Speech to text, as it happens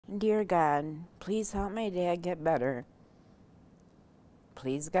Dear God, please help my dad get better.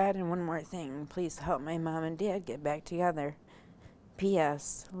 Please, God, and one more thing. Please help my mom and dad get back together.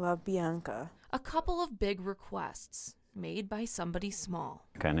 P.S. Love, Bianca. A couple of big requests made by somebody small.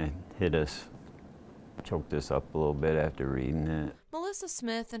 Kind of hit us, choked us up a little bit after reading it. Melissa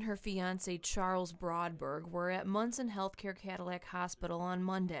Smith and her fiance Charles Broadberg were at Munson Healthcare Cadillac Hospital on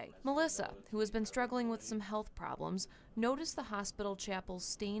Monday. Melissa, who has been struggling with some health problems, noticed the hospital chapel's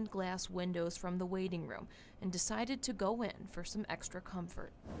stained glass windows from the waiting room and decided to go in for some extra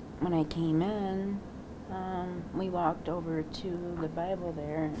comfort. When I came in, we walked over to the Bible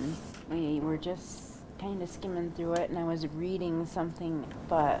there, and we were just kind of skimming through it, and I was reading something,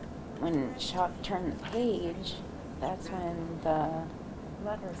 but when Chuck turned the page, that's when the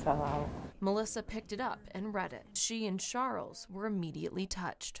letter fell out. Melissa picked it up and read it. She and Charles were immediately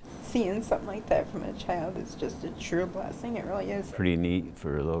touched. Seeing something like that from a child is just a true blessing. It really is. Pretty neat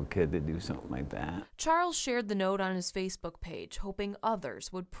for a little kid to do something like that. Charles shared the note on his Facebook page, hoping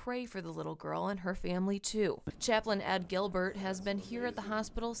others would pray for the little girl and her family too. Chaplain Ed Gilbert has been here at the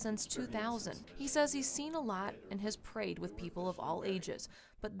hospital since 2000. He says he's seen a lot and has prayed with people of all ages,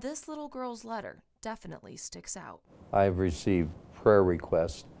 but this little girl's letter definitely sticks out. I've received prayer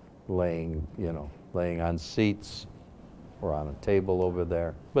requests laying on seats or on a table over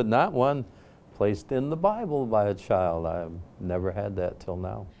there, but not one placed in the Bible by a child. I've never had that till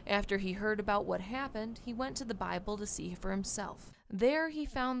now. After he heard about what happened, he went to the Bible to see for himself. There he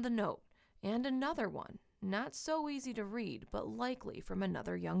found the note and another one, not so easy to read, but likely from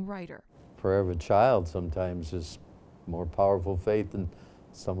another young writer. Prayer of a child sometimes is more powerful faith than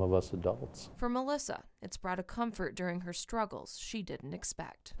some of us adults. For Melissa, it's brought a comfort during her struggles she didn't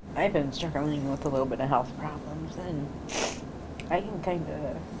expect. I've been struggling with a little bit of health problems, and I can kind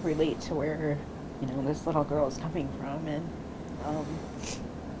of relate to where, this little girl is coming from, and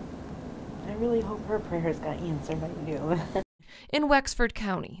I really hope her prayers got answered. I do. In Wexford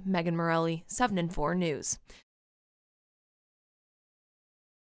County, Megan Morelli, 7 and 4 News.